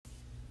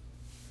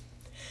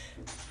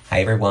Hi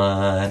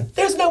everyone.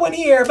 There's no one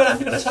here, but I'm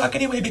going to talk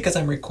anyway because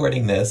I'm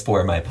recording this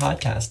for my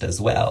podcast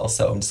as well.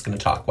 So I'm just going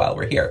to talk while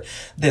we're here.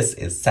 This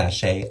is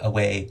Sashay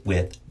Away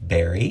with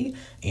Barry,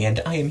 and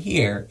I am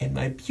here in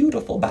my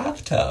beautiful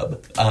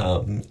bathtub.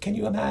 Can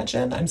you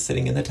imagine? I'm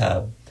sitting in the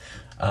tub,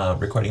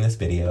 recording this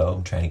video.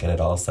 I'm trying to get it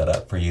all set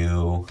up for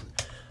you.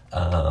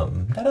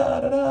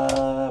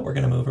 Da-da-da-da. We're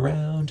going to move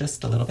around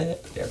just a little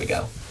bit. There we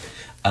go.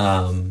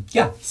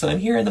 So I'm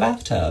here in the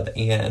bathtub,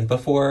 and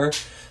before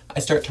I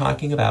start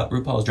talking about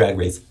RuPaul's Drag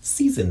Race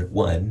Season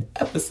 1,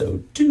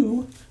 Episode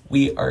 2,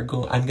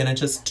 I'm gonna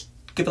just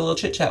give a little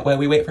chit chat while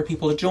we wait for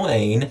people to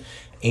join,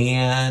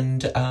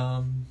 and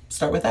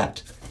start with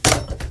that.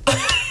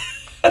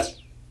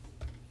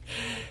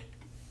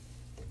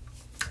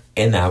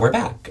 And now we're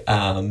back.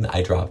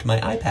 I dropped my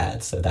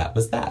iPad, so that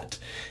was that.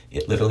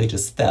 It literally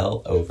just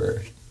fell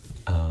over.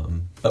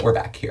 But we're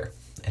back here,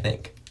 I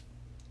think.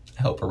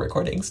 I hope we're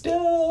recording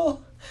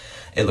still.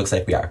 It looks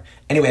like we are.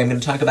 Anyway, I'm going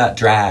to talk about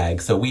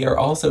drag. So we are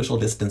all social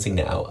distancing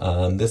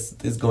now. This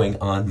is going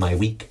on my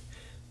week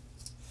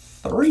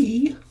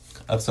 3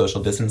 of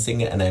social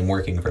distancing, and I'm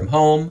working from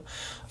home.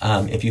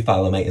 If you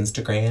follow my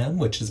Instagram,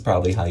 which is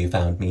probably how you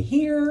found me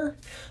here,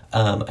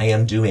 I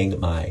am doing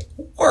my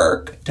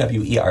work,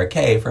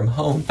 W-E-R-K, from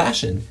home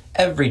fashion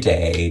every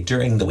day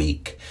during the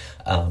week.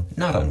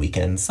 Not on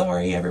weekends,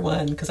 sorry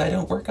everyone, because I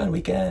don't work on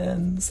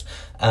weekends.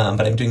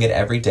 But I'm doing it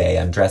every day.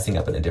 I'm dressing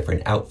up in a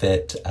different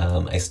outfit.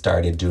 I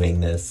started doing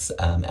this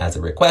as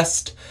a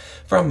request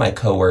from my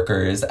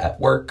coworkers at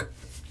work.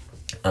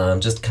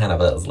 Just kind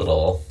of a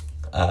little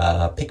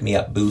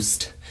pick-me-up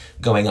boost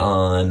going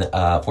on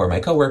for my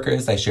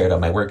coworkers. I share it on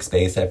my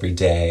workspace every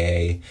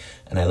day,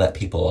 and I let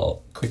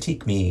people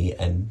critique me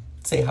and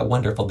say how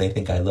wonderful they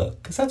think I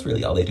look, because that's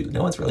really all they do.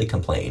 No one's really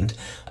complained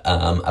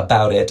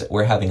about it.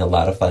 We're having a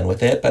lot of fun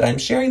with it, but I'm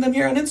sharing them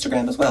here on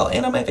Instagram as well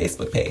and on my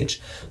Facebook page.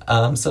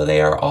 So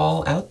they are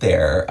all out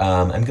there.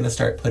 I'm going to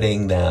start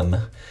putting them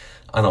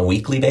on a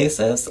weekly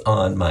basis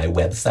on my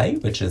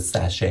website, which is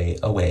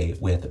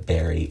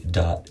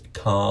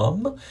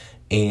sashayawaywithbarry.com.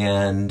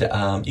 And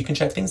you can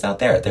check things out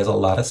there. There's a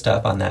lot of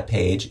stuff on that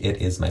page.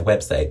 It is my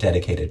website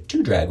dedicated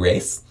to Drag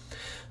Race.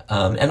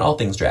 And all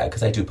things drag,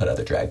 because I do put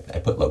other drag. I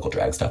put local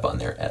drag stuff on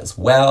there as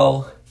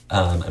well.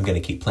 I'm going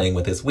to keep playing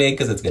with this wig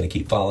because it's going to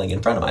keep falling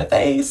in front of my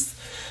face.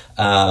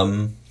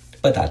 But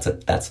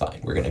that's fine.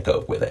 We're going to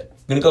go with it.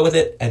 I'm going to go with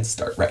it and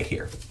start right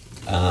here.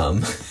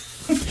 I'm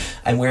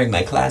wearing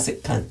my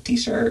classic cunt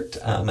t-shirt.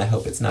 I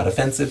hope it's not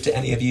offensive to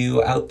any of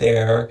you out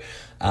there.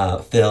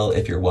 Phil,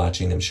 if you're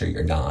watching, I'm sure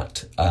you're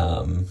not.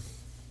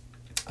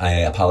 I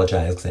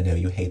apologize because I know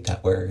you hate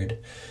that word.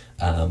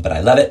 But I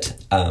love it.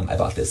 I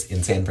bought this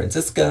in San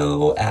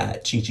Francisco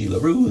at Gigi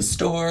LaRue's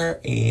store,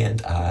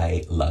 and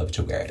I love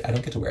to wear it. I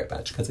don't get to wear it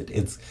much because it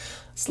is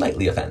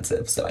slightly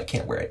offensive, so I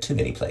can't wear it too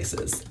many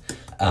places.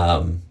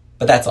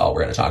 But that's all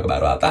we're going to talk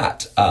about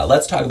that.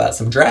 Let's talk about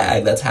some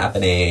drag that's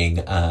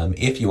happening.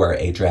 If you are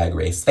a Drag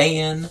Race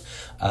fan,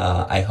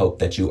 I hope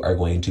that you are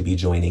going to be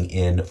joining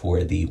in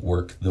for the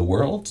Work the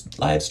World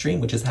live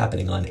stream, which is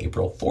happening on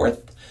April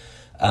 4th,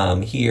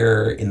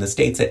 here in the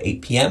States at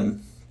 8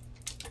 p.m.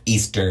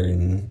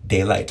 Eastern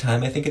Daylight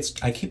Time.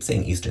 I keep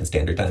saying Eastern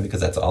Standard Time because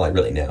that's all I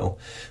really know,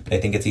 but I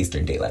think it's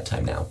Eastern Daylight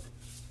Time now.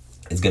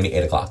 It's going to be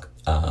 8 o'clock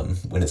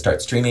when it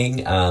starts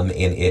streaming, and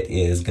it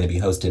is going to be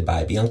hosted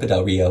by Bianca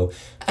Del Rio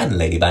and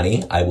Lady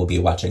Bunny. I will be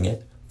watching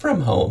it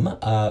from home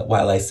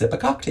while I sip a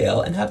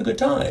cocktail and have a good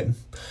time.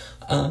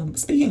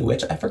 Speaking of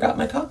which, I forgot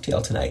my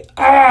cocktail tonight.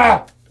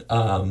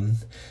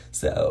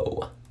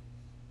 So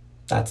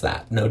that's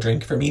that. No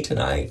drink for me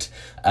tonight.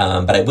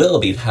 But I will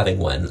be having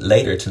one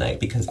later tonight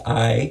because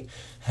I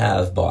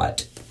have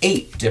bought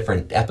 8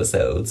 different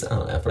episodes, I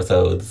don't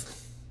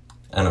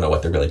know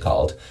what they're really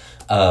called,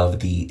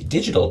 of the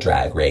Digital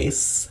Drag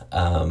Race.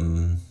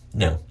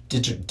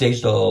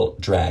 Digital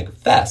Drag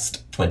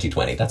Fest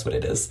 2020. That's what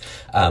it is.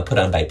 Put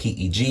on by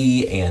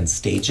PEG and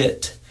Stage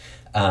It.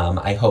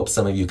 I hope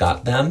some of you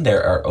got them.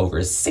 There are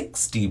over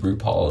 60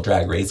 RuPaul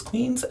Drag Race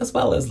queens, as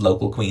well as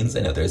local queens.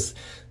 I know there's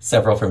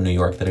several from New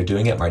York that are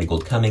doing it. Marty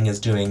Gould Cumming is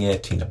doing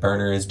it. Tina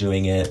Burner is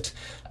doing it.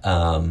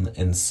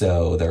 And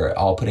so they're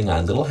all putting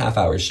on little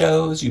half-hour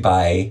shows. You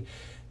buy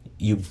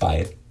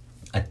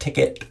a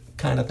ticket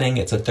kind of thing.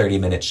 It's a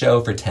 30-minute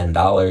show for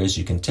 $10.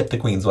 You can tip the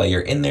queens while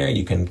you're in there.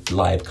 You can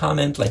live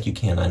comment like you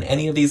can on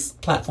any of these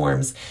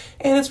platforms.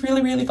 And it's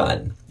really, really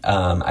fun.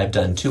 I've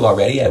done 2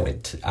 already. I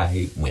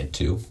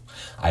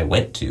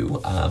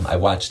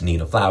watched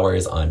Nina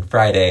Flowers on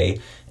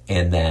Friday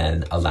and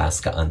then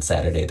Alaska on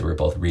Saturday. They were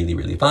both really,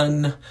 really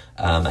fun.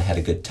 I had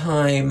a good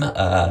time.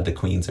 The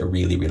queens are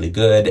really, really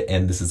good,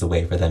 and this is a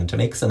way for them to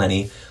make some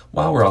money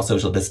while we're all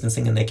social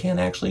distancing and they can't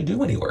actually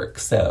do any work.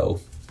 So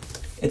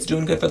it's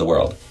doing good for the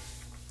world.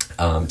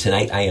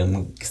 Tonight I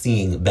am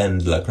seeing Ben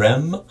de la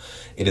Creme.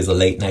 It is a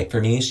late night for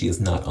me. She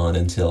is not on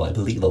until, I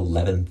believe,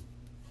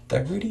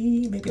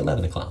 11:30, maybe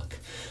 11 o'clock.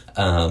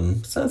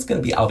 So it's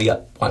going to be, I'll be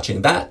up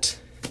watching that.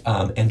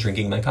 and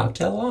drinking my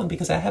cocktail along,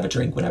 because I have a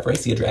drink whenever I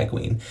see a drag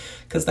queen,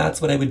 because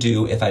that's what I would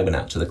do if I went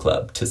out to the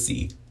club to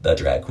see the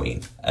drag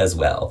queen as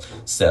well.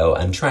 So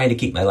I'm trying to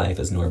keep my life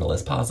as normal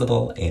as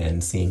possible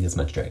and seeing as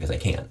much drag as I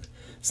can.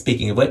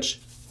 Speaking of which,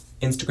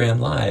 Instagram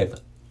Live,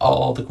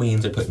 all the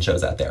queens are putting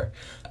shows out there.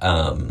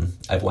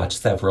 I've watched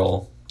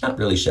several, not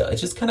really shows,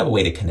 it's just kind of a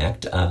way to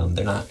connect.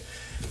 They're not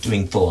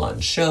doing full-on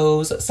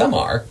shows. Some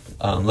are.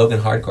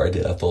 Logan Hardcore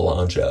did a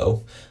full-on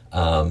show.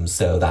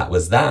 So that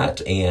was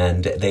that,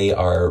 and they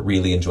are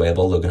really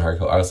enjoyable. Logan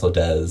Hardcore also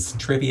does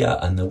trivia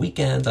on the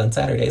weekends, on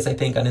Saturdays, I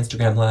think, on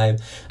Instagram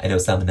Live. I know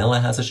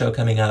Salmonella has a show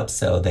coming up,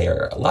 so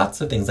there are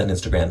lots of things on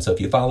Instagram. So if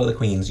you follow the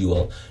queens, you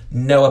will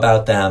know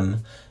about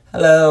them.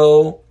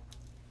 Hello!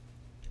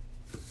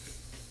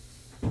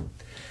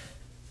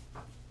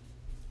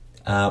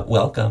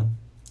 Welcome.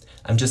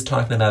 I'm just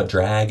talking about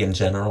drag in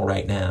general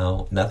right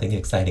now. Nothing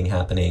exciting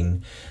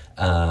happening.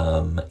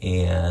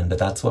 And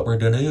that's what we're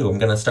going to do. I'm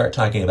going to start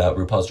talking about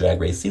RuPaul's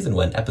Drag Race Season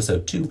 1,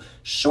 Episode 2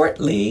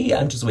 shortly.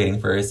 I'm just waiting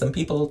for some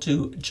people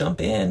to jump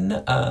in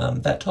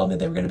that told me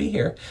they were going to be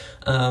here.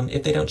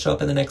 If they don't show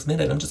up in the next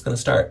minute, I'm just going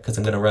to start because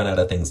I'm going to run out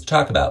of things to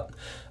talk about.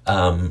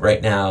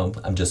 Right now,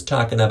 I'm just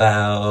talking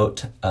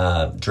about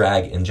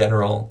drag in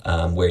general,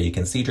 where you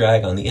can see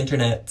drag on the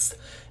internets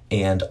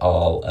and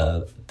all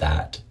of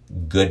that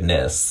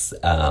goodness.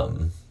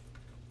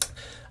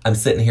 I'm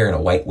sitting here in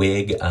a white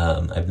wig.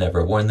 I've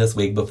never worn this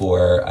wig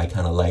before. I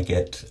kind of like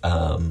it.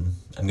 I'm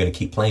going to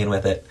keep playing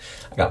with it.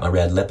 I got my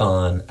red lip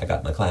on. I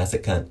got my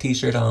Classic Cunt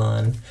t-shirt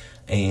on.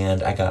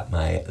 And I got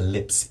my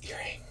lips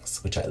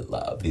earrings, which I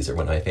love. These are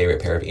one of my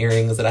favorite pair of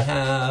earrings that I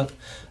have.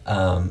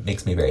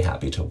 Makes me very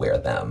happy to wear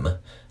them.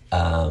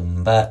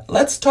 But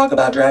let's talk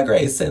about Drag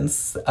Race,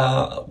 since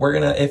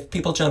if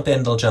people jump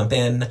in, they'll jump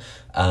in,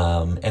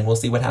 and we'll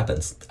see what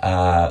happens.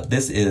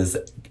 This is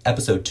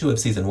episode 2 of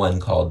season 1,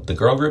 called The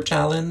Girl Group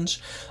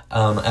Challenge.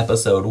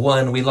 Episode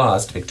 1, we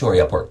lost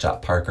Victoria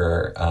Porkchop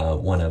Parker,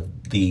 one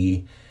of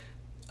the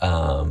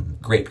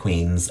great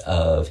queens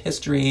of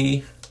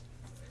history.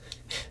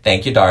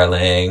 Thank you,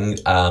 darling.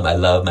 I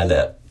love my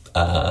lip.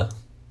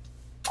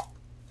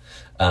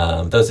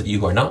 Those of you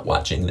who are not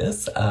watching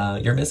this,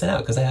 you're missing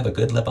out because I have a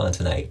good lip on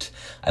tonight.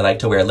 I like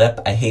to wear lip.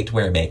 I hate to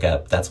wear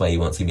makeup. That's why you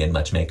won't see me in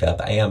much makeup.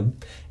 I am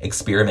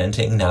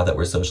experimenting now that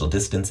we're social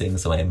distancing,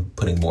 so I am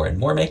putting more and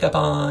more makeup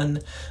on.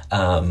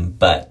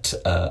 But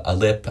a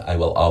lip I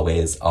will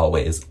always,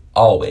 always,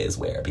 always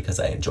wear because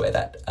I enjoy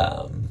that.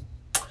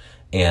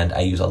 And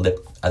I use a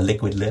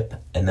liquid lip,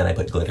 and then I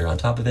put glitter on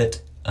top of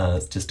it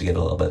just to give it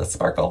a little bit of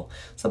sparkle.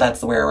 So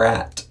that's where we're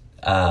at.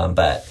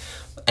 But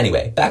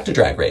anyway, back to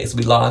Drag Race.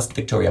 We lost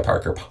Victoria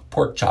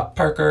Porkchop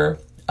Parker,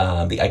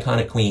 the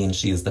iconic queen.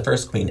 She is the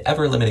first queen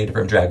ever eliminated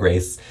from Drag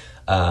Race.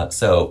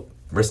 So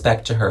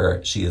respect to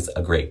her. She is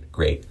a great,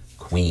 great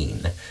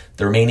queen.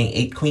 The remaining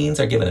 8 queens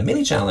are given a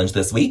mini challenge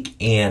this week,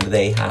 and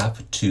they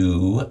have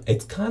to,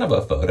 it's kind of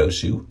a photo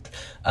shoot,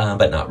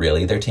 but not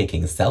really. They're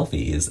taking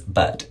selfies,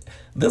 but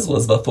this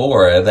was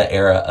before the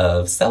era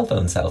of cell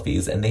phone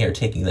selfies, and they are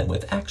taking them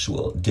with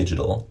actual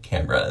digital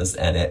cameras,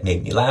 and it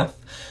made me laugh.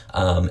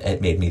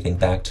 It made me think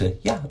back to,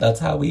 yeah,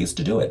 that's how we used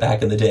to do it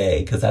back in the day,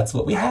 because that's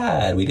what we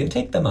had. We didn't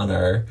take them on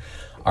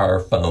our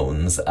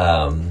phones,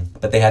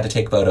 but they had to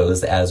take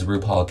photos as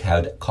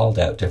RuPaul called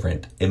out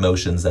different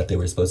emotions that they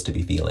were supposed to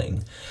be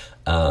feeling.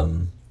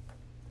 And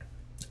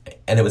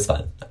it was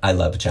fun. I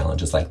love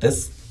challenges like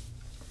this.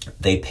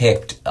 They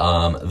picked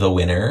the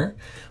winner,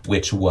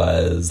 which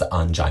was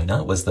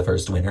Ongina, was the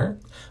first winner.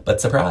 But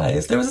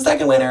surprise, there was a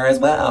second winner as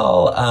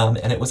well.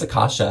 And it was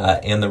Akasha.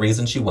 And the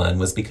reason she won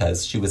was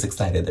because she was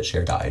excited that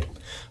Cher died.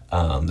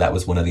 That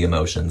was one of the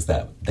emotions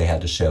that they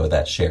had to show,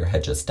 that Cher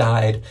had just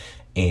died.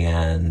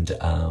 And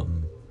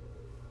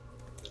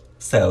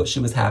so she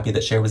was happy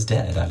that Cher was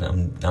dead.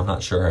 I'm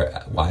not sure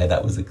why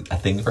that was a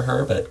thing for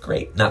her, but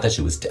great. Not that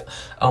she was dead.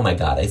 Oh my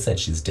God, I said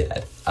she's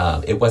dead.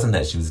 It wasn't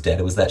that she was dead.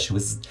 It was that she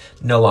was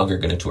no longer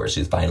going to tour.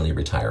 She's finally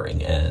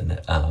retiring. And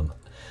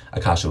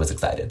Akasha was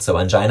excited. So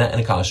Ongina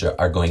and Akasha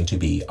are going to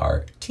be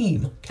our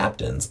team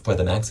captains for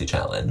the Maxi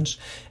Challenge.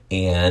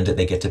 And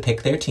they get to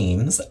pick their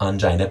teams.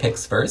 Ongina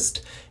picks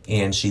first,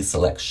 and she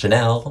selects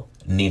Chanel,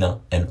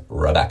 Nina, and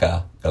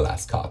Rebecca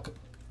Glasscock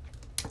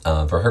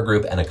for her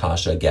group. And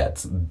Akasha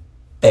gets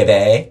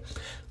Bebe,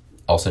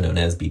 also known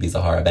as Bibi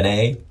Zahara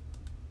Benet,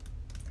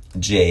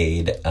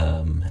 Jade,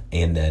 and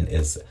then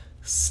is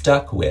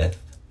stuck with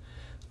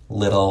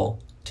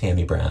little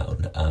Tammy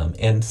Brown,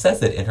 and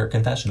says it in her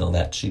confessional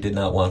that she did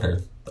not want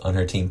her on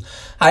her team.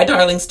 Hi,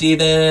 darling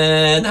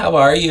Steven. How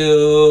are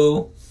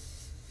you?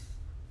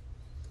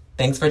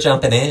 Thanks for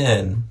jumping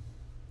in.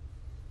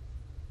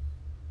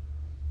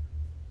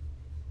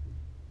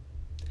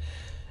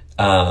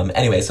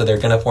 Anyway, so they're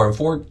going to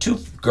form two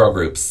girl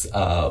groups,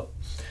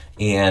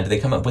 and they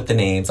come up with the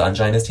names.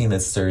 Ongina's team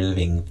is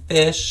Serving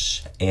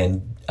Fish,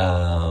 and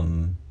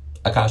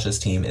Akasha's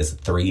team is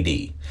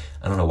 3D.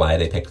 I don't know why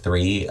they picked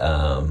 3.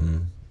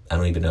 I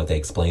don't even know if they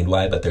explained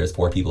why, but there's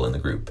 4 people in the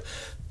group.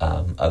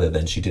 Other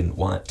than she didn't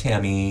want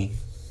Tammy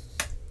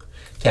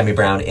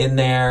Brown in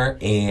there,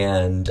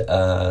 and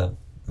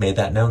made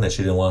that known that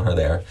she didn't want her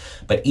there.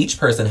 But each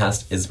person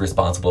is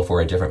responsible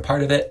for a different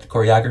part of it: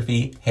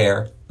 choreography,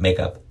 hair,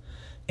 makeup,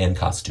 and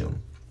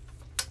costume.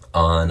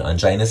 On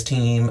Angina's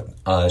team,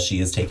 she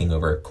is taking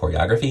over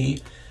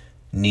choreography.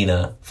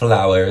 Nina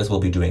Flowers will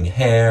be doing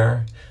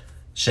hair.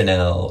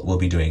 Chanel will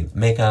be doing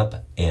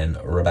makeup. And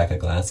Rebecca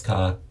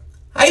Glasscock.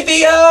 Hi,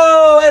 Theo!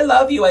 I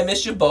love you. I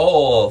miss you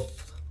both.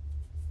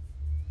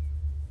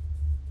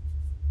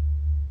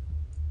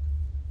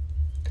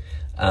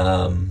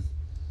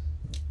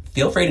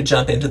 Feel free to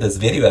jump into this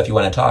video if you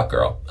want to talk,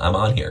 girl. I'm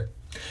on here.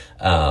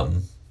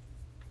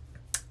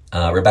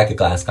 Rebecca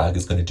Glasscock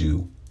is going to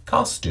do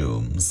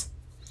costumes.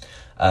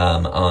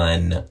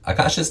 On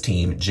Akasha's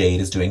team,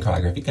 Jade is doing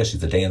choreography because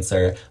she's a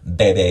dancer.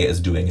 Bebe is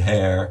doing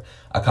hair.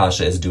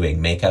 Akasha is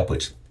doing makeup,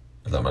 which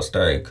is a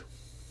mistake.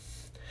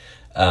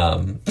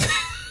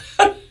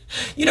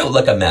 You don't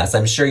look a mess.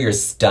 I'm sure you're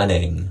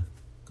stunning.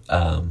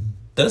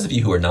 Those of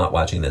you who are not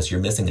watching this, you're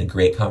missing a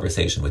great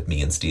conversation with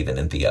me and Steven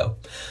and Theo.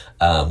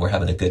 We're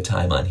having a good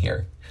time on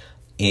here.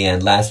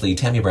 And lastly,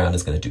 Tammy Brown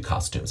is going to do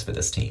costumes for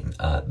this team.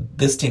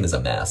 This team is a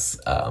mess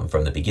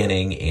from the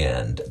beginning,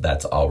 and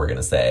that's all we're going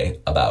to say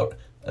about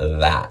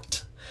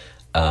that.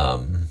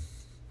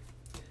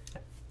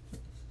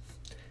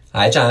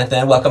 Hi,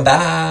 Jonathan. Welcome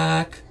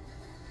back.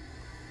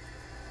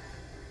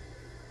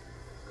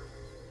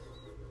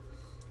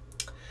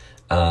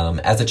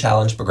 As the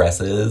challenge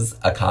progresses,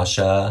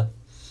 Akasha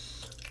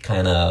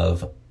kind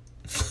of...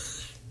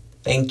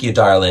 Thank you,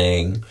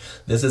 darling.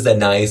 This is a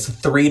nice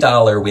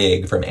 $3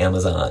 wig from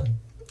Amazon.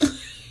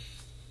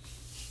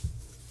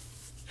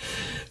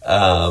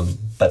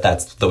 But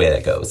that's the way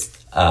that goes.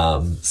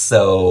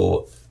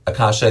 So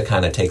Akasha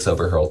kind of takes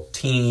over her whole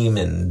team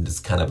and is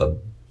kind of a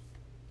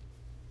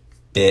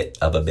bit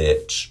of a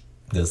bitch.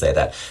 I'm going to say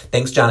that.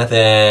 Thanks,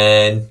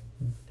 Jonathan.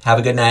 Have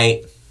a good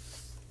night.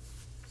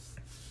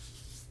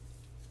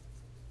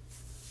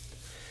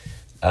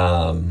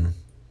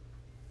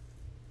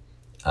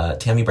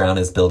 Tammy Brown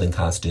is building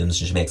costumes.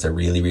 She makes a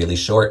really, really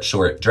short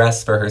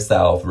dress for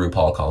herself.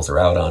 RuPaul calls her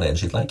out on it, and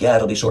she's like, yeah,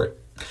 it'll be short.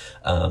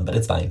 But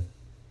it's fine.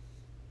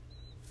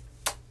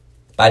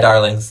 Bye,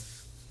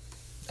 darlings.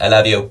 I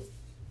love you.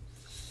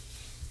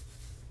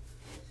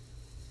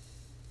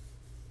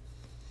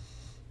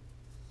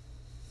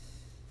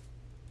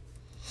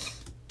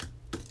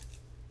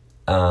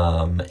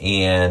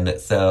 And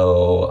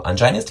so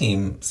Angina's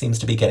team seems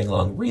to be getting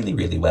along really,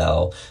 really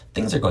well.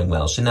 Things are going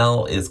well.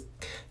 Chanel is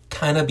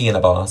kind of being a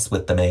boss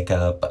with the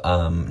makeup.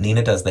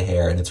 Nina does the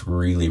hair, and it's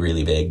really,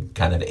 really big,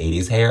 kind of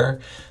 80s hair.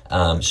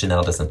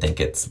 Chanel doesn't think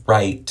it's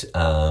right,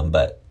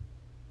 but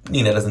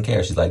Nina doesn't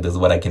care. She's like, this is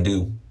what I can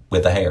do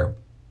with the hair.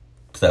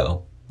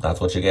 So that's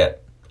what you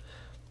get.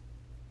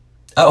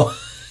 Oh,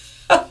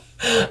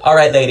 all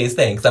right, ladies,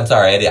 thanks. I'm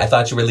sorry. I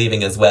thought you were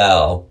leaving as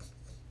well.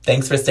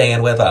 Thanks for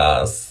staying with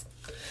us.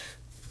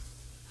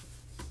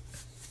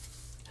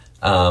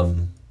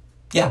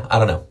 Yeah, I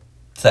don't know.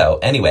 So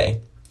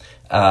anyway,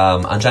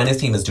 Angina's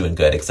team is doing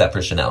good, except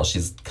for Chanel.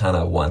 She's kind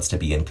of wants to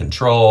be in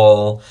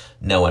control.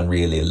 No one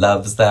really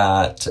loves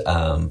that,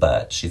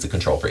 but she's a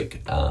control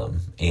freak,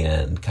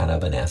 and kind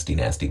of a nasty,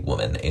 nasty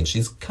woman. And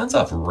she's comes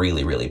off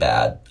really, really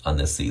bad on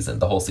this season,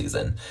 the whole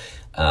season.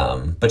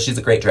 But she's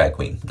a great drag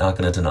queen. Not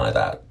going to deny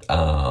that.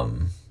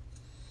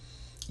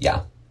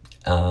 Yeah.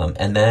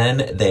 And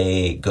then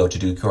they go to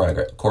do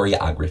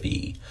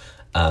choreography.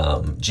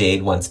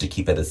 Jade wants to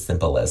keep it as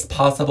simple as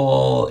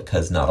possible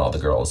because not all the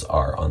girls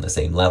are on the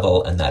same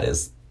level, and that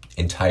is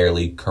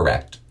entirely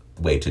correct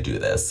way to do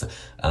this.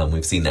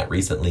 We've seen that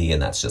recently,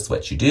 and that's just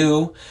what you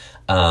do.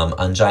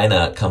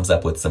 Angina comes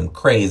up with some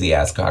crazy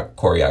ass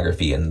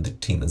choreography, and the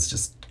team is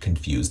just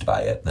confused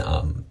by it.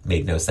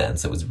 Made no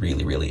sense. It was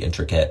really, really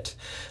intricate.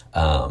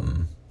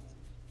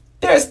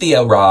 There's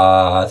Thea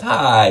Roth.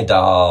 Hi,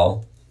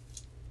 doll.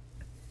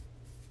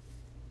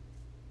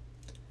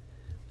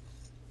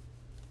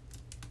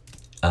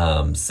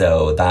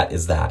 So that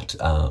is that.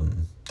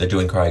 They're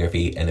doing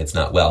choreography and it's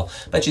not well,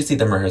 but you see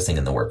them rehearsing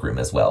in the workroom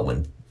as well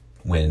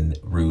when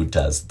Rue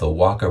does the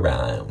walk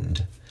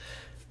around.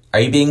 Are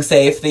you being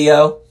safe,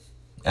 Theo?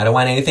 I don't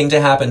want anything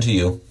to happen to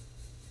you.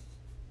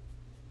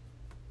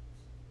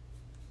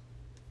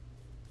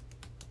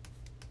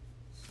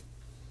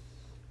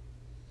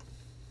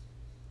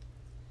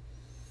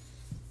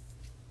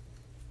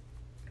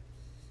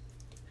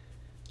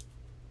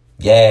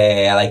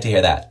 Yay, I like to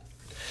hear that.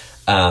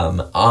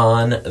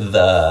 On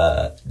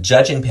the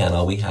judging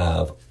panel, we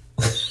have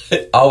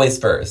always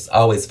first,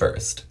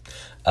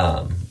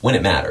 when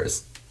it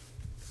matters.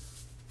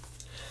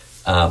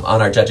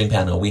 On our judging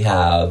panel, we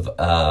have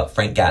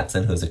Frank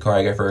Gatson, who's a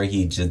choreographer.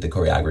 He did the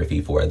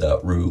choreography for the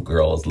Rue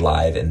Girls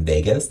Live in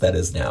Vegas that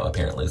is now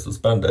apparently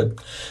suspended.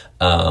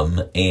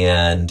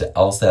 And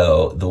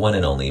also the one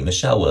and only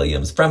Michelle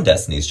Williams from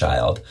Destiny's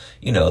Child,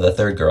 you know, the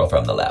third girl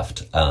from the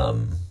left.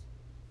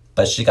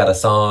 But she got a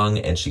song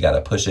and she got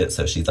to push it,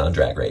 so she's on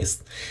Drag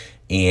Race.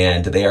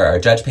 And there are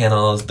judge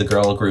panels. The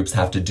girl groups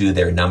have to do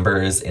their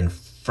numbers in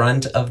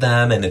front of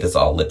them, and it is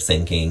all lip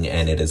syncing,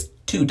 and it is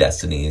two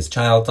Destiny's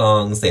Child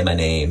songs, Say My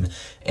Name,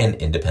 and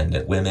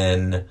Independent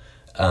Women.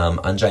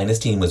 Angina's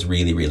team was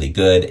really, really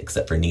good,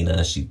 except for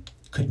Nina. She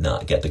could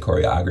not get the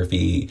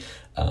choreography.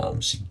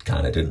 She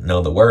kind of didn't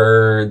know the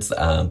words,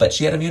 but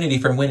she had immunity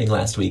from winning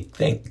last week,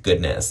 thank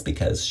goodness,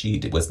 because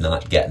she was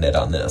not getting it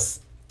on this.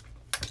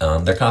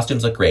 Their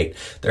costumes look great.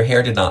 Their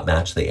hair did not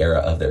match the era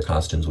of their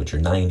costumes, which are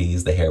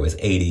 90s. The hair was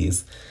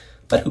 80s,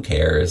 but who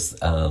cares?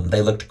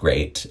 They looked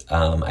great.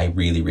 I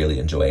really, really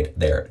enjoyed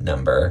their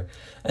number.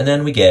 And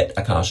then we get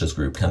Akasha's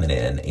group coming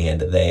in,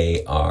 and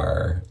they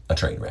are a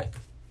train wreck.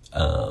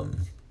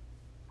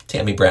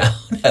 Tammy Brown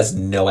has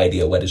no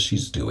idea what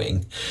she's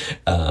doing.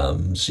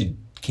 She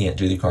can't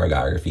do the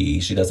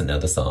choreography. She doesn't know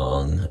the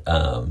song.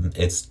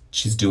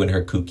 She's doing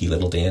her kooky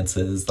little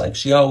dances like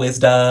she always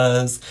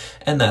does,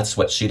 and that's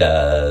what she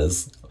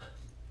does.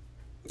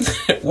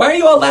 Why are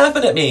you all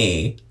laughing at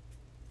me?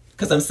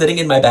 Because I'm sitting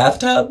in my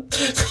bathtub?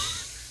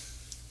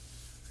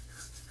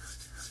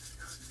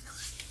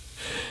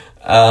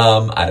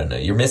 I don't know.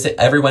 You're missing,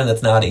 everyone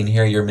that's not in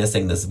here, you're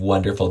missing this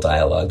wonderful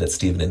dialogue that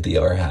Steven and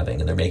Theo are having,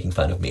 and they're making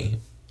fun of me.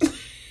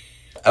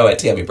 Oh, at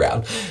Tammy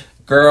Brown.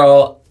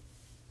 Girl,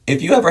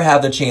 if you ever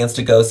have the chance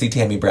to go see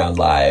Tammy Brown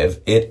live,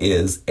 it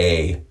is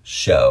a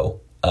show.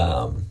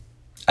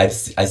 I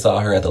saw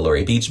her at the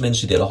Laurie Beachman.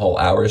 She did a whole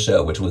hour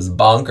show, which was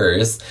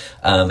bonkers.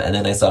 And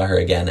then I saw her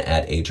again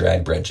at a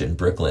drag brunch in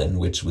Brooklyn,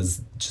 which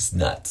was just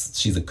nuts.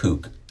 She's a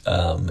kook.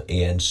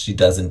 And she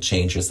doesn't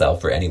change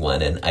herself for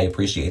anyone, and I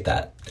appreciate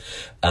that.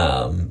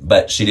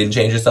 But she didn't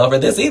change herself for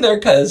this either,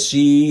 because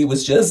she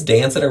was just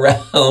dancing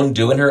around,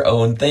 doing her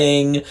own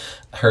thing.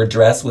 Her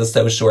dress was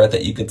so short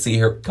that you could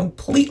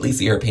completely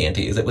see her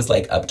panties. It was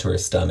like up to her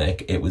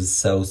stomach. It was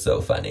so,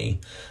 so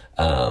funny.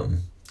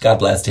 God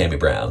bless Tammy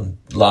Brown.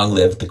 Long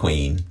live the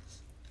queen.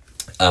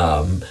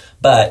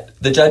 But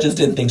the judges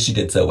didn't think she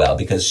did so well,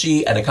 because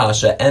she and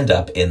Akasha end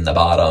up in the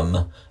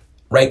bottom.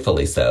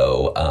 Rightfully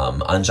so.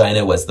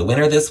 Angina was the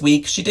winner this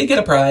week. She did get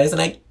a prize,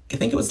 and I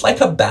think it was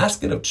like a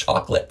basket of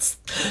chocolates.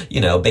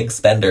 Big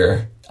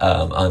spender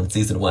on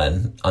season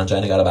 1.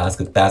 Angina got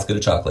a basket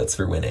of chocolates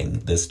for winning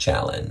this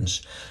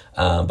challenge.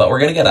 But we're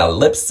going to get a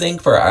lip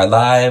sync for our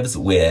lives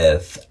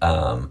with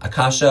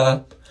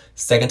Akasha,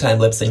 second time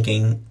lip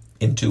syncing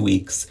in 2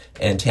 weeks,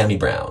 and Tammy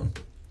Brown.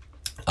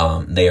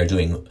 They are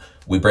doing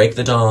We Break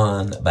the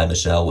Dawn by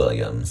Michelle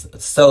Williams.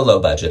 So low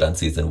budget on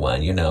season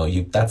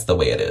 1. That's the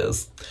way it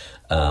is.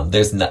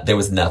 There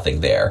was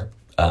nothing there.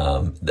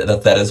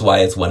 That is why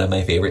it's one of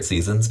my favorite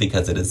seasons,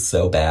 because it is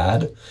so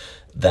bad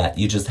that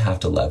you just have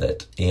to love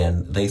it.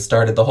 And they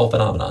started the whole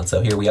phenomenon,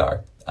 so here we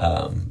are.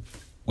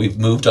 We've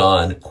moved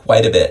on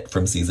quite a bit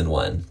from season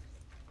 1.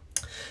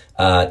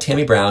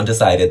 Tammy Brown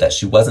decided that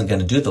she wasn't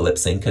going to do the lip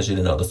sync because she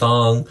didn't know the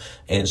song,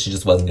 and she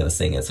just wasn't going to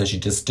sing it. So she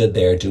just stood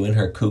there doing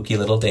her kooky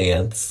little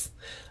dance.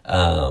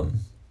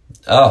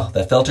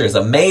 The filter is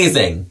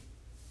amazing.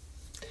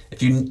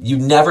 If you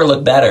never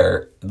look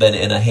better than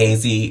in a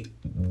hazy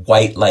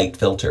white light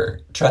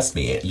filter. Trust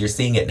me, you're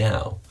seeing it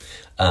now.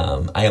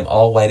 I am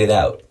all whited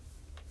out.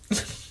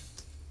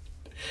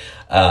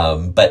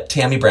 But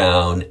Tammy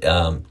Brown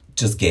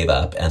just gave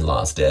up and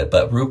lost it.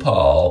 But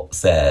RuPaul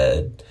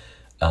said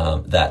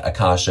that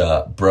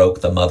Akasha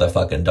broke the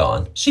motherfucking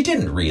dawn. She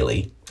didn't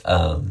really.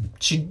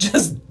 She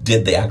just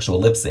did the actual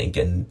lip sync,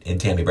 and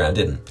Tammy Brown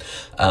didn't.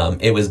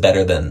 It was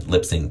better than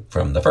lip sync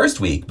from the first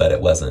week, but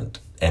it wasn't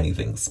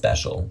anything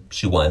special.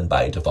 She won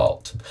by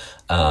default.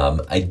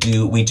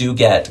 We do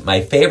get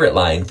my favorite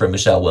line from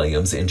Michelle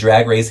Williams in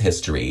Drag Race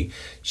history.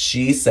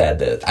 She said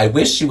that, I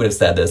wish she would have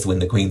said this when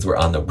the queens were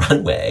on the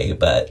runway,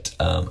 but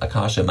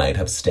Akasha might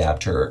have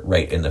stabbed her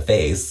right in the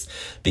face,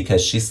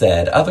 because she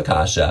said of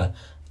Akasha,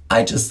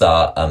 "I just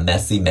saw a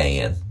messy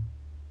man."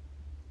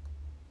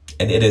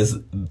 And it is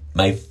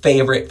my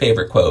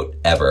favorite quote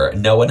ever.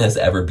 No one has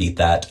ever beat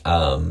that,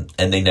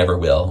 and they never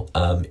will.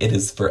 It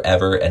is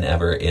forever and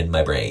ever in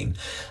my brain.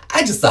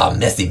 "I just saw a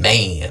messy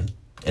man."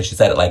 And she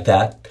said it like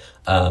that.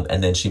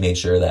 And then she made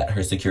sure that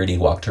her security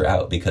walked her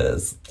out,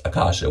 because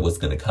Akasha was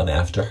going to come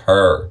after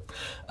her.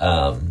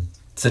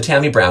 So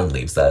Tammy Brown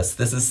leaves us.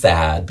 This is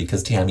sad,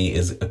 because Tammy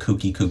is a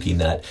kooky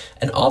nut.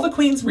 And all the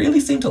queens really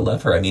seem to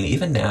love her. I mean,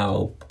 even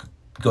now,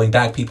 going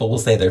back, people will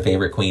say their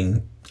favorite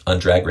queen on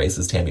Drag Race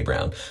is Tammy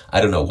Brown. I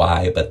don't know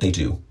why, but they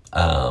do.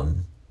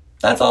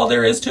 That's all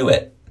there is to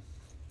it.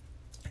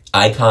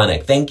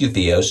 Iconic. Thank you,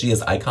 Theo. She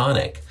is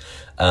iconic.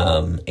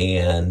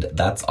 And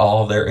that's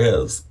all there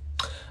is.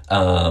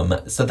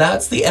 So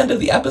that's the end of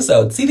the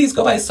episode. See, these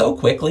go by so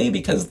quickly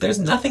because there's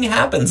nothing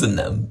happens in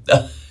them.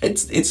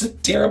 It's a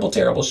terrible,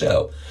 terrible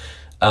show.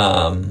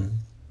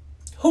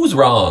 Who's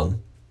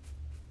wrong?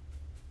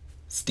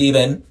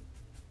 Steven?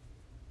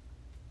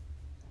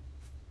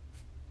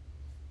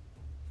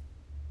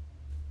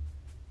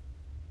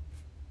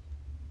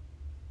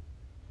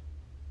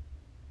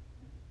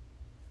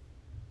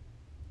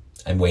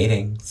 I'm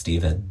waiting,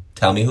 Steven.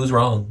 Tell me who's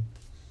wrong.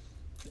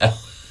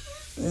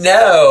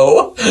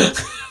 No,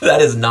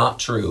 that is not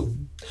true.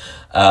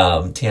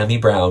 Tammy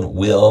Brown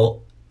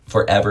will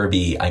forever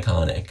be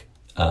iconic.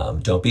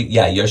 Don't be,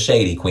 yeah, you're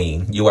shady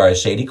queen. You are a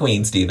shady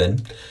queen,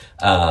 Steven.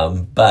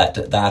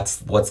 But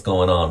that's what's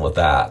going on with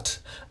that.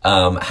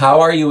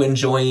 How are you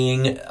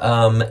enjoying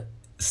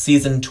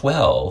season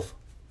 12?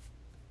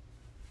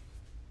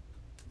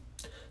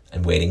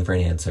 I'm waiting for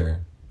an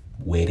answer.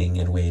 Waiting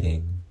and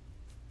waiting.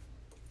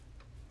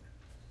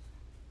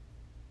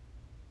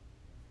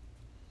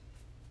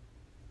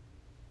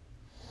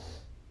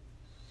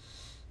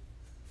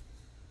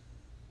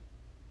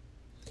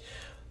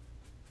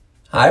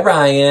 Hi,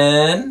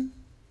 Ryan.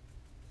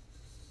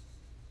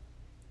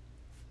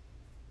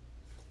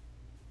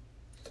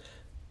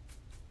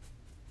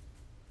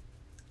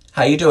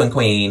 How you doing,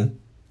 Queen?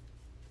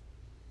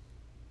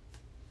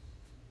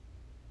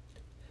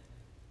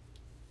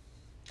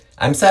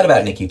 I'm sad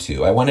about Nikki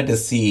too. I wanted to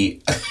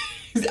see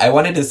I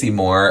wanted to see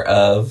more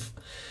of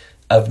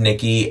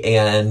Nikki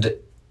and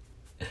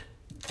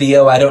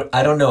Theo. I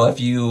don't know if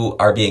you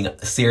are being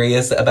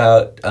serious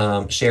about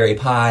Sherry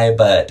Pie,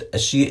 but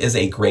she is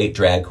a great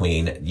drag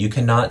queen. You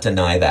cannot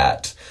deny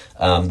that.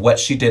 What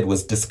she did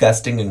was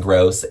disgusting and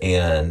gross,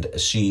 and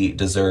she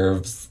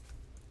deserves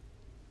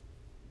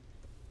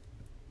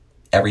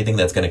everything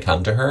that's going to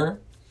come to her.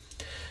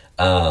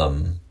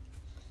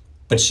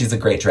 But she's a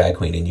great drag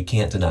queen, and you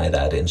can't deny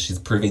that. And she's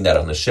proving that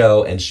on the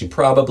show. And she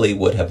probably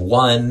would have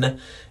won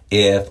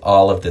if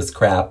all of this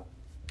crap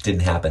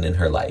didn't happen in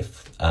her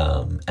life.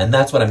 And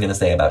that's what I'm going to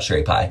say about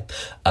Sherry Pie,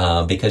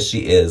 because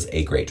she is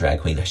a great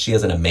drag queen. She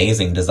is an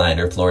amazing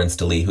designer, Florence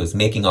DeLee, who's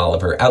making all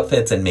of her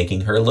outfits and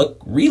making her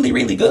look really,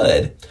 really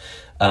good.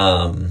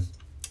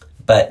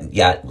 But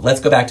yeah,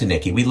 let's go back to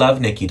Nikki. We love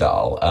Nikki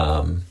Doll.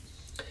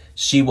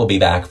 She will be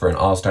back for an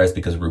All-Stars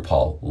because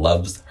RuPaul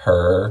loves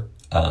her.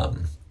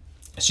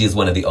 She is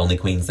one of the only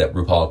queens that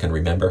RuPaul can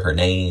remember her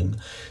name.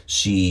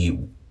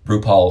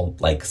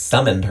 RuPaul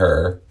summoned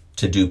her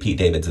to do Pete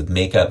Davidson's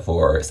makeup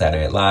for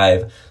Saturday Night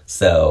Live.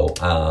 So,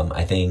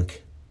 I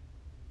think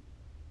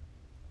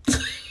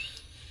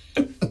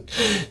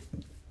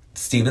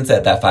Steven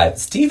said that 5.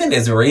 Steven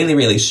is really,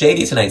 really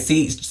shady tonight.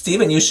 See,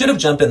 Steven, you should have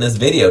jumped in this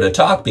video to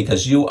talk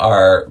because you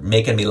are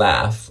making me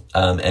laugh.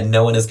 And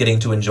no one is getting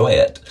to enjoy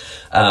it.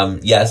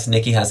 Yes,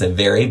 Nikki has a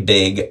very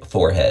big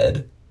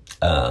forehead.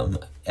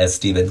 As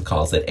Steven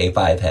calls it,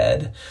 A5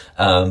 head.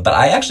 But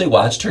I actually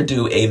watched her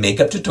do a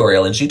makeup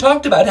tutorial, and she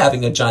talked about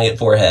having a giant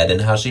forehead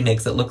and how she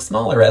makes it look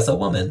smaller as a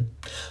woman.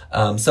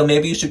 So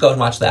maybe you should go and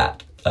watch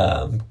that.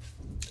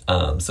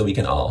 So we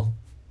can all...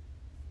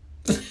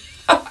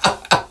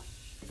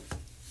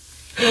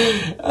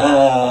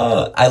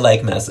 I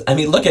like mess. I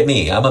mean, look at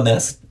me. I'm a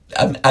mess.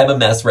 I'm a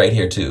mess right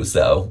here too,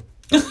 so...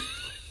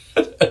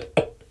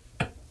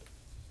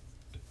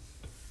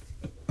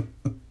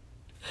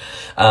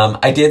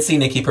 I did see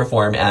Nikki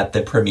perform at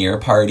the premiere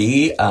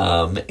party,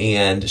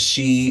 and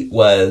she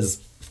was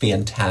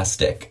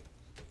fantastic.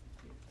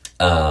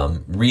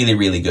 Really,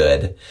 really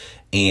good.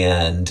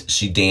 And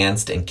she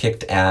danced and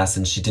kicked ass,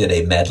 and she did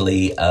a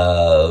medley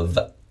of,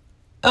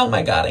 oh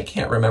my God, I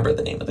can't remember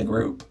the name of the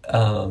group.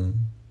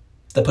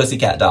 The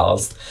Pussycat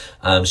Dolls.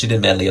 She did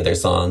a medley of their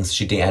songs.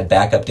 She had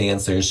backup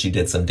dancers. She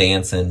did some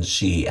dancing.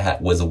 She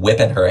was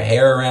whipping her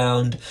hair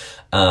around.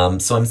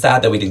 So I'm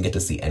sad that we didn't get to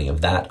see any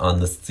of that on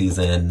this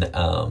season.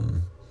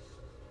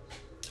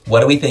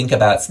 What do we think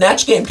about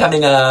Snatch Game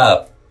coming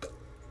up?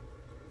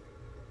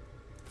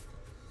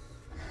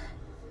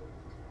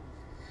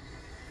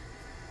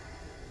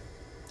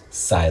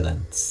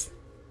 Silence.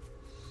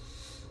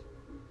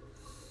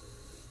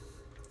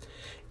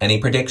 Any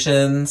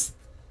predictions?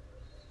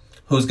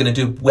 Who's going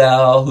to do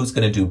well? Who's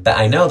going to do bad?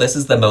 I know this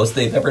is the most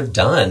they've ever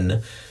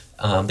done.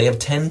 They have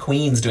 10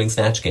 queens doing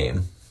Snatch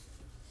Game.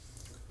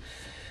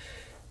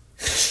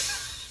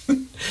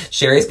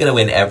 Sherry's going to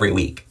win every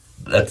week.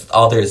 That's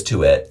all there is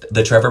to it.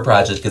 The Trevor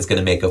Project is going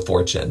to make a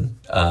fortune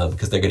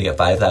because they're going to get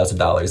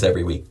 $5,000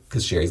 every week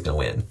because Sherry's going to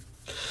win.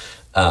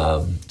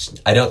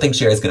 I don't think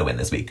Sherry's going to win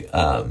this week.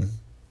 I don't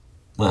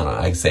know.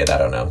 I say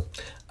that. I don't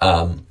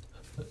know.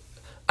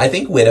 I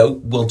think Widow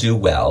will do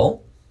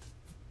well.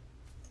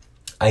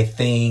 I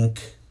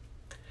think...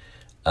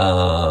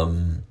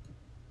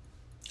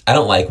 I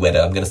don't like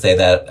Widow. I'm going to say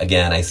that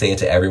again. I say it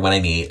to everyone I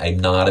meet. I'm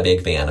not a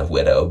big fan of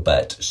Widow,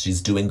 but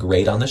she's doing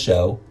great on the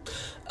show.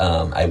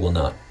 I will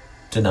not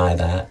deny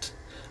that.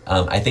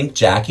 I think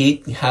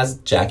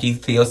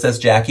Theo says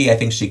Jackie. I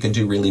think she can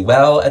do really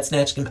well at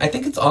Snatch Game. I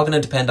think it's all going to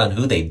depend on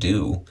who they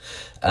do.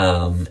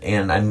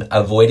 And I'm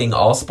avoiding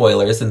all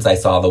spoilers since I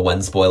saw the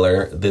one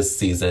spoiler this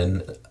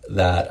season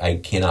that I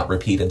cannot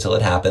repeat until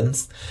it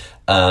happens.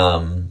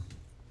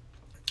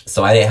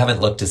 So I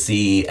haven't looked to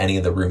see any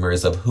of the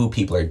rumors of who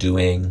people are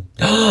doing.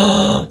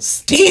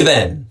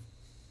 Steven,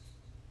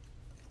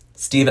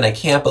 I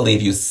can't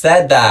believe you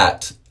said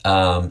that.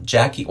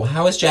 Jackie, well,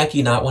 how is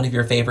Jackie not one of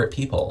your favorite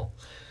people?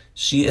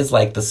 She is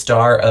like the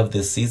star of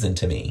this season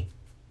to me.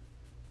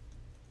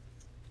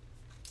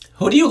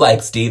 Who do you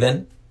like,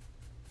 Steven?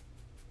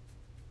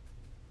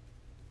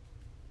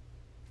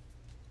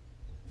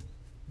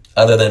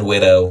 Other than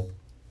Widow,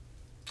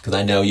 because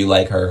I know you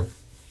like her.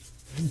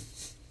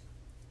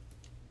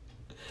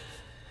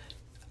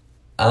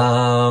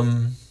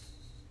 I'm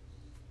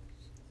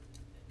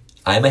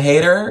a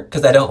hater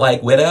because I don't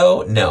like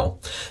Widow. No,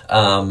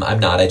 I'm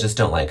not. I just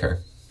don't like her.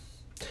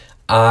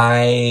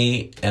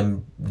 I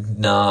am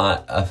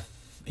not a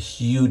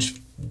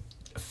huge...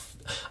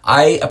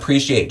 I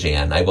appreciate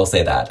Jan. I will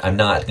say that. I'm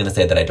not going to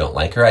say that I don't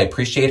like her. I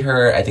appreciate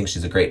her. I think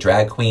she's a great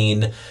drag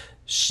queen.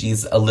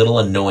 She's a little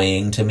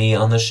annoying to me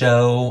on the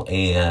show.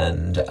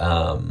 And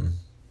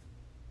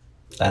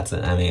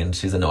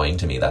she's annoying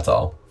to me. That's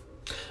all.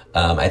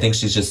 I think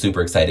she's just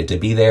super excited to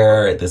be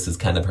there. This is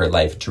kind of her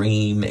life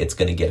dream. It's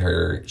going to get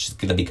her... She's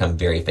going to become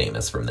very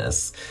famous from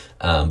this.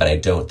 But I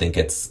don't think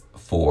it's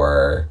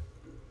for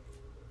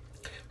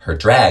her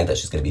drag that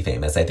she's going to be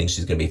famous. I think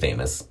she's going to be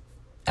famous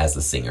as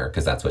a singer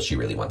because that's what she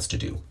really wants to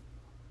do.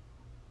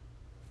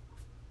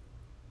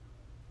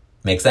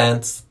 Make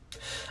sense?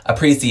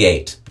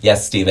 Appreciate.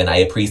 Yes, Steven, I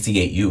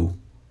appreciate you.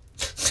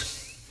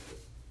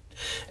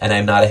 And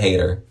I'm not a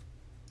hater.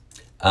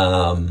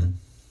 How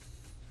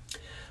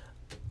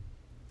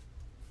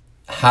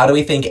do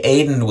we think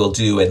Aiden will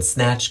do in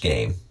Snatch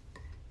Game?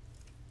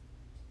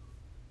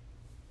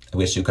 I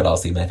wish you could all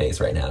see my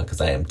face right now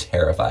because I am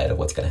terrified of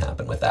what's going to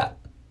happen with that.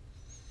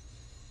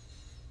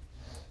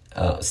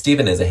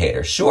 Steven is a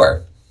hater.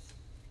 Sure.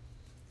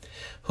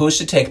 Who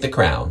should take the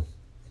crown?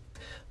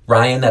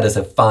 Ryan, that is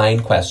a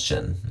fine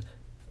question.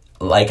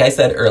 Like I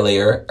said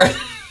earlier,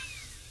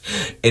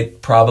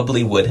 it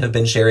probably would have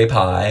been Sherry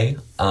Pie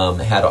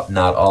had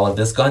not all of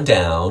this gone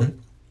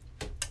down.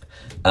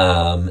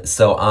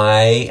 So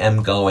I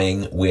am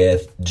going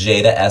with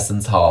Jada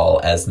Essence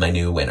Hall as my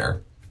new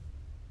winner.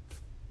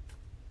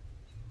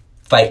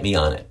 Fight me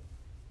on it.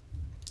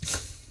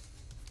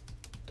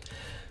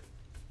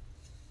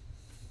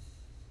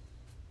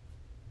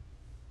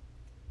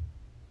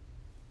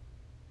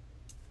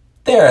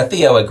 There,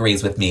 Theo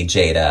agrees with me,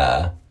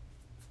 Jada.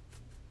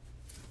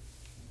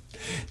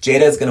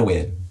 Jada is going to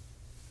win.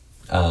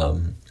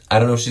 I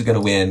don't know if she's going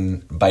to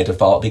win by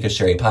default because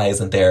Sherry Pie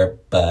isn't there,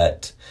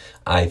 but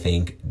I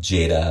think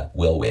Jada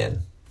will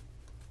win.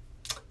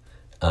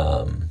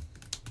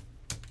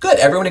 Good,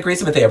 everyone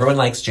agrees with me. Everyone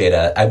likes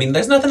Jada. I mean,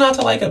 there's nothing not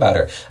to like about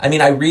her. I mean,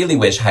 I really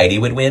wish Heidi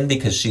would win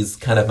because she's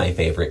kind of my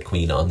favorite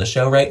queen on the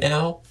show right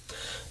now.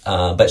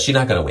 But she's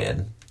not going to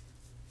win.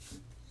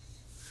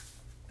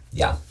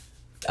 Yeah.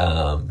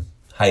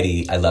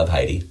 Heidi, I love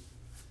Heidi.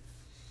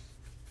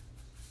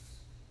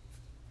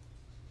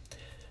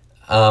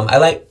 I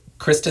like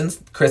Crystal.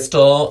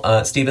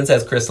 Steven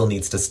says Crystal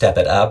needs to step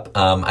it up.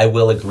 I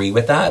will agree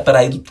with that, but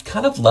I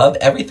kind of love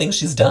everything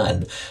she's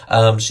done.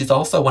 She's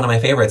also one of my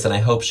favorites, and I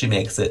hope she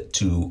makes it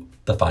to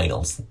the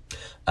finals.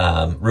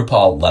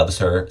 RuPaul loves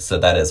her, so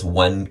that is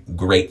one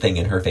great thing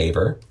in her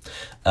favor.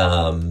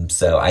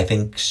 So I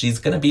think she's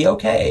going to be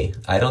okay.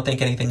 I don't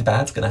think anything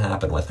bad's going to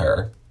happen with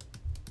her.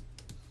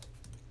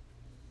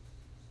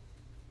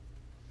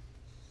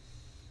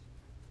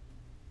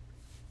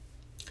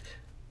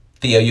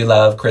 Theo, you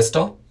love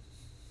Crystal?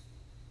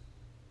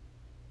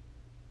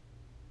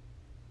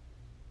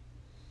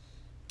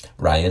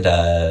 Ryan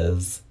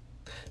does.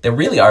 There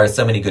really are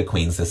so many good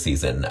queens this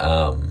season.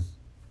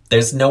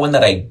 There's no one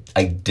that I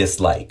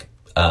dislike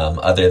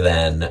other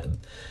than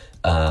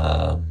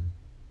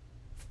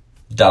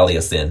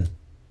Dahlia Sin,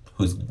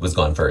 who was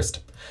gone first.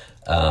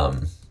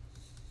 I'm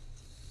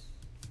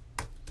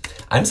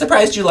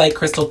surprised you like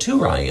Crystal too,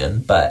 Ryan,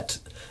 but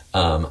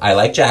I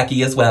like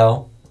Jackie as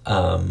well.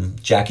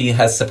 Jackie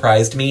has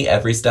surprised me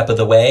every step of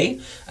the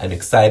way. I'm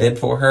excited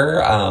for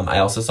her. I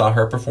also saw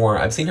her perform.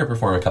 I've seen her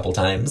perform a couple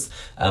times,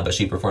 but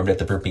she performed at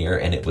the premiere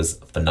and it was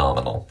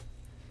phenomenal.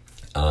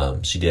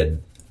 She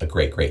did a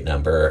great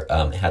number.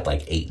 Had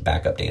like 8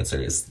 backup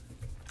dancers,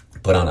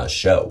 put on a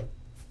show.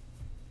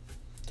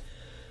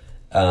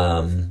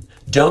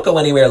 Don't go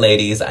anywhere,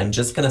 ladies. I'm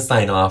just going to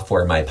sign off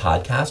for my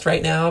podcast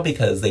right now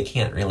because they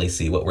can't really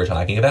see what we're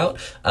talking about.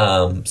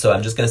 So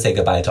I'm just going to say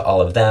goodbye to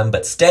all of them,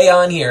 but stay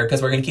on here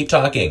because we're going to keep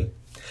talking.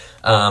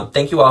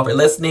 Thank you all for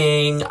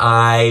listening.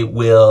 I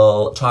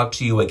will talk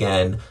to you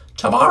again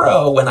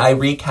tomorrow when I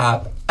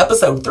recap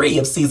episode 3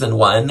 of season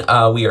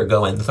 1. We are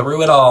going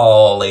through it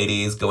all,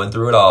 ladies, going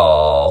through it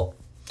all.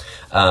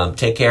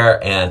 Take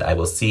care, and I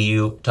will see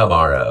you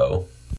tomorrow.